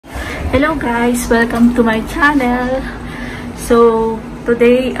Hello guys! Welcome to my channel. So,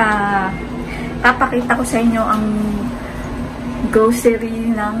 today, papakita ko sa inyo ang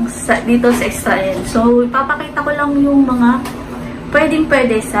grocery dito sa Israel. So, ipapakita ko lang yung mga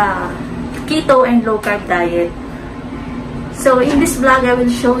pwedeng-pwede sa keto and low carb diet. So, in this vlog, I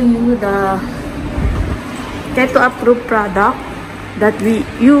will show you the keto approved product that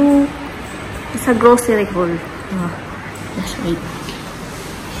sa grocery haul. Just wait.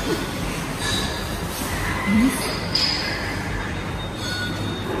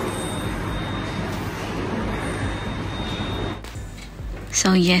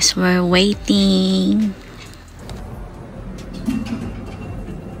 So yes, we're waiting.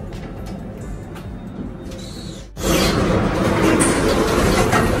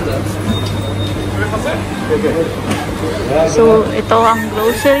 So ito ang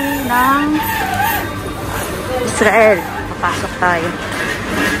grocery ng Israel. Papasok tayo.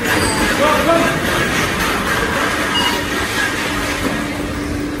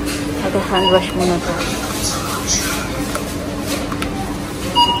 Hand wash muna to.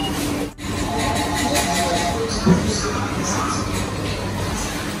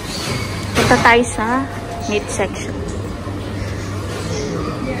 Punta tayo sa meat section.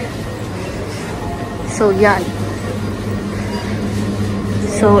 So yan.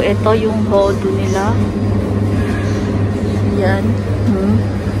 So ito yung hodo nila. Yan.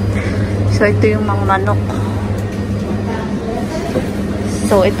 So ito yung mga manok.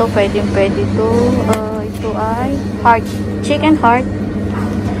 So, ito pwede to. Ito ay heart. Chicken heart.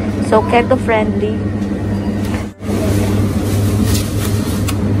 So, keto friendly.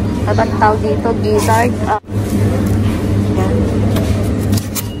 At ang tawag dito, gizzard. Yan.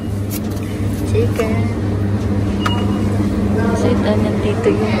 Chicken. So, ito nandito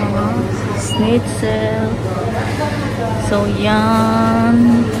yung mga schnitzel. So,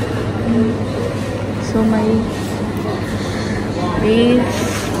 yan. So, may beef.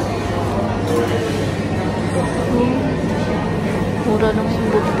 Mura naman yung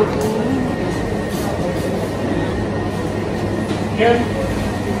buto-buto.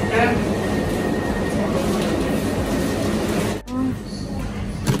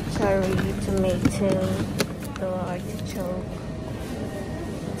 Curry, tomato, ito, artichoke.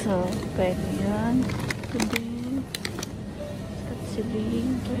 So, pwede yan. Pwede.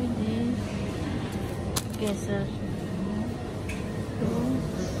 Katsiling, pwede. Kesar.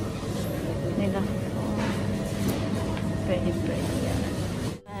 Nila pwede yan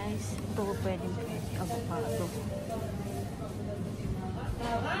guys. Ito pwede avocado.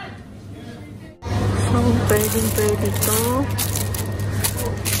 So pwede to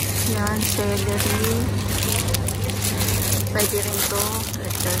yan. Celery pwede rin to.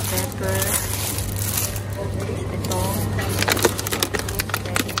 Red bell pepper. Ito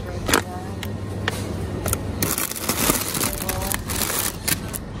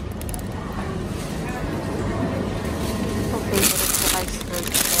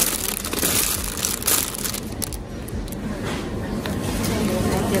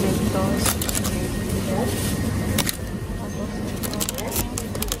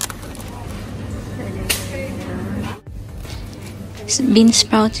bean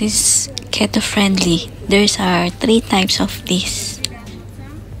sprout is keto friendly. There's 3 types of this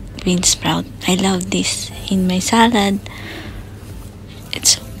bean sprout. I love this in my salad.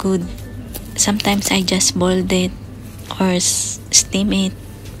 It's so good. Sometimes I just boiled it or steam it.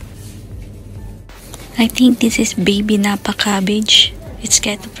 I think this is baby napa cabbage. It's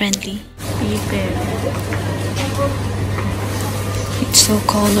keto friendly. It's so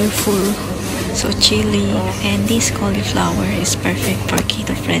colorful, so chilly, and this cauliflower is perfect for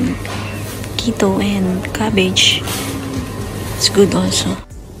keto and cabbage. It's good also.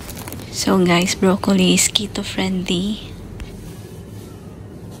 So guys, broccoli is keto friendly.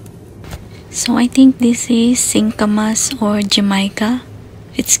 So I think this is Sincamas or Jamaica.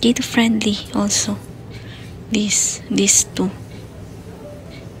 It's keto friendly also. These two.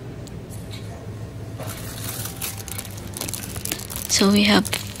 So we have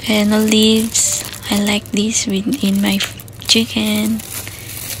fennel leaves. I like this in my chicken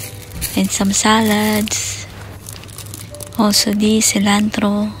and some salads. Also this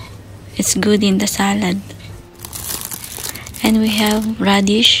cilantro. It's good in the salad. And we have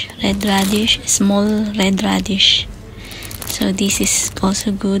radish, red radish, small red radish. So this is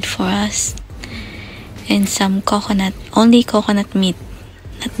also good for us. And some coconut, only coconut meat,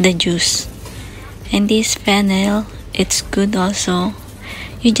 not the juice. And this fennel, it's good also.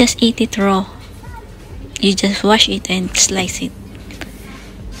 You just eat it raw. You just wash it and slice it.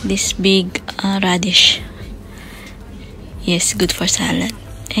 This big radish. Yes, good for salad.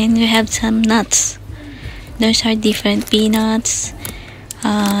 And we have some nuts. Those are different peanuts.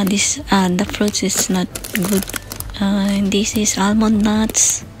 The fruits is not good. And this is almond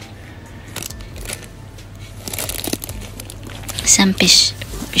nuts. Some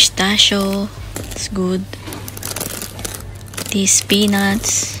pistachio. It's good. These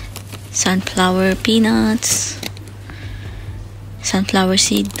peanuts. Sunflower peanuts. Sunflower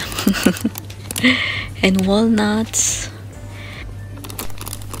seed. And walnuts.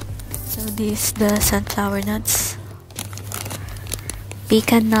 So this the sunflower nuts.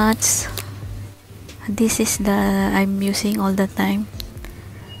 Pecan nuts. This is the I'm using all the time.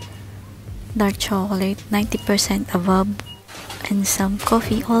 Dark chocolate, 90% above. And some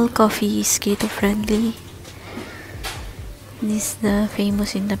coffee. All coffee is keto friendly. This is the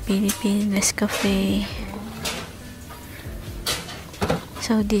famous in the Philippines, Nescafe.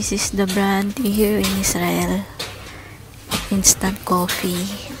 So this is the brand here in Israel. Instant coffee.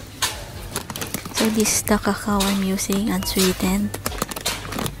 So this is the cacao I'm using, unsweetened.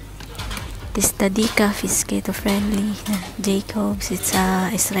 This is the decaf, is keto friendly. Jacobs, it's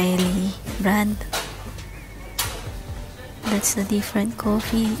a Israeli brand. That's a different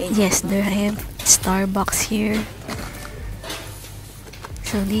coffee. Yes, there I have Starbucks here.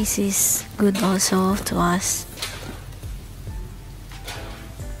 So this is good also to us.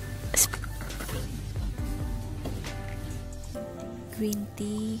 Green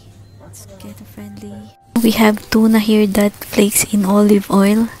tea, it's keto friendly. We have tuna here that flakes in olive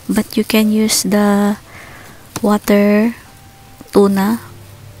oil, but you can use the water tuna.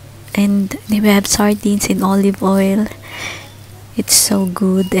 And we have sardines in olive oil. It's so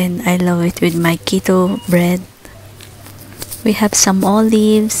good and I love it with my keto bread. We have some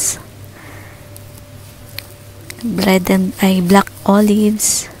olives, black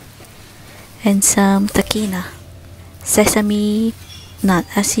olives, and some taquina, sesame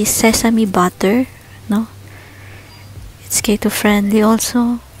butter. No, it's keto friendly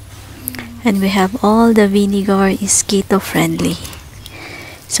also. And we have all the vinegar is keto friendly.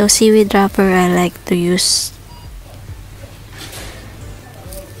 So seaweed wrapper I like to use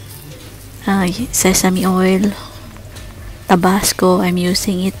sesame oil. Tabasco, I'm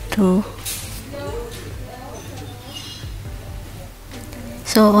using it too.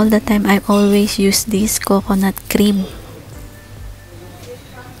 So all the time I always use this coconut cream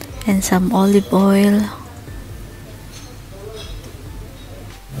and some olive oil.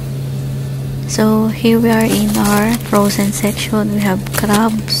 So here we are in our frozen section. We have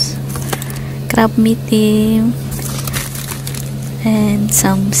crabs, crab meat, and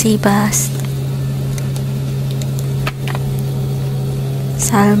some sea bass,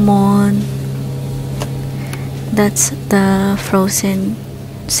 salmon. That's the frozen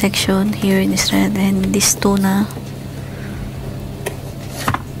section here in Israel. And this tuna,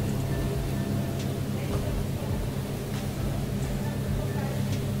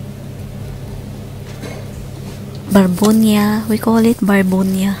 barbunya, we call it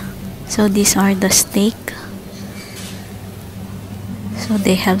barbunya. So these are the steak. So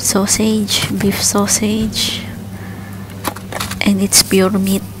they have sausage, beef sausage, and it's pure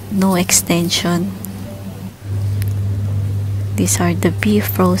meat, no extension. These are the beef,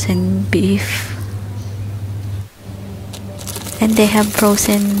 frozen beef, and they have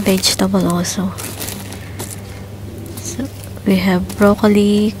frozen vegetable also. So we have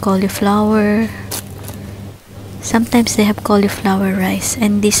broccoli, cauliflower. Sometimes they have cauliflower rice,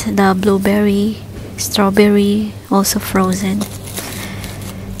 and this the blueberry, strawberry, also frozen.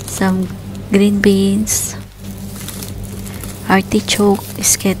 Some green beans, artichoke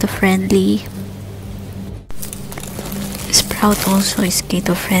is keto friendly. Sprout also is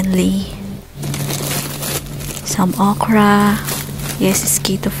keto friendly. Some okra, yes, it's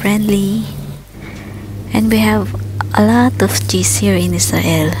keto friendly. And we have a lot of cheese here in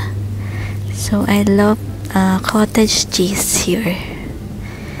Israel. So I love cottage cheese here.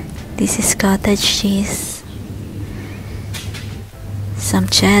 This is cottage cheese. Some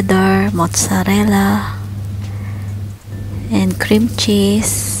cheddar, mozzarella, and cream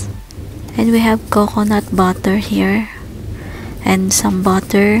cheese. And we have coconut butter here, and some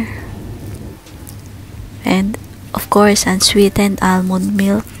butter, and of course unsweetened almond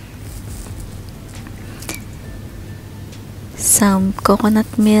milk, some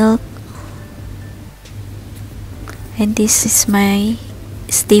coconut milk, and this is my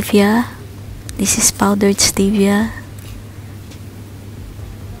stevia. This is powdered stevia.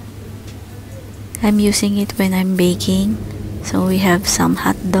 I'm using it when I'm baking. So we have some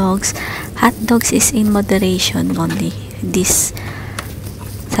hot dogs. Hot dogs is in moderation only. This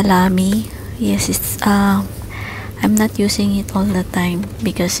salami, yes, it's I'm not using it all the time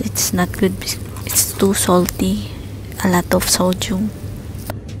because it's not good. It's too salty. A lot of sodium.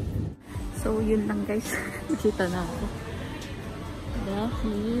 So, yun lang guys. Nakita na ako.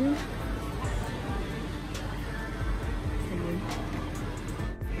 Dahil ayun.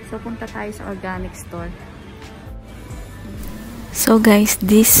 So, punta tayo sa organic store. So guys,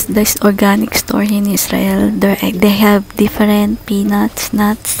 this organic store in Israel, they have different peanuts,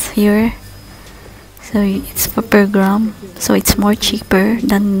 nuts here. So it's per gram. So it's more cheaper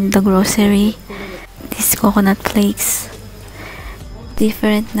than the grocery. This coconut flakes.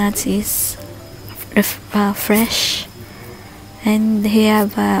 Different nuts is fresh. And they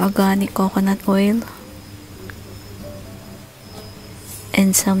have organic coconut oil.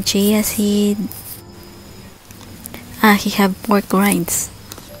 And some chia seed. He have pork rinds.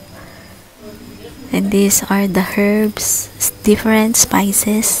 And these are the herbs, different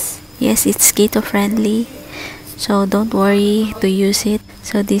spices. Yes, it's keto friendly, so don't worry to use it.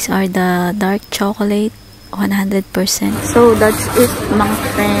 So these are the dark chocolate, 100%. So that's it, mga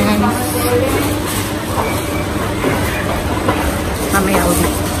friends. Mamaya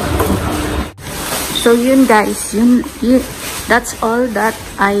ulit. So yun guys, that's all that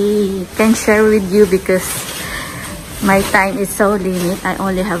I can share with you because my time is so limited. I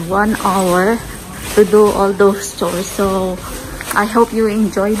only have 1 hour to do all those chores. So I hope you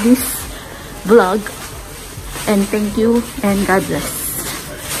enjoy this vlog. And thank you and God bless.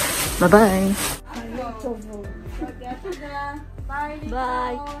 Bye-bye.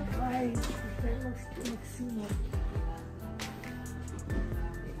 Bye.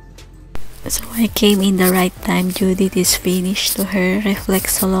 So I came in the right time. Judith is finished to her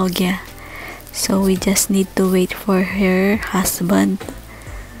reflexologia. So we just need to wait for her husband.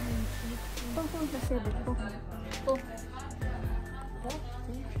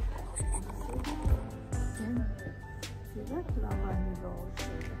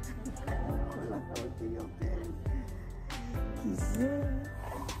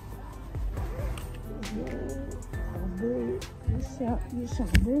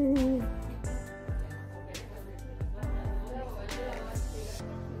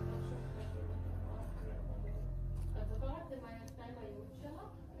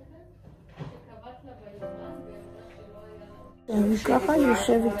 ככה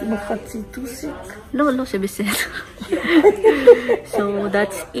יושבת עם החצי טוסית. לא, שבסדר. So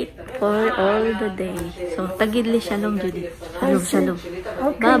that's it for all the day. So tagid li shalom Judy. Shalom.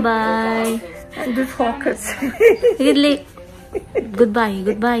 Bye bye. And the focus. Tagid li. Goodbye.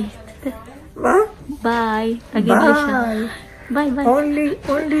 What? Bye. Tagid li siya. Bye.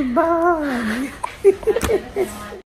 Only bye.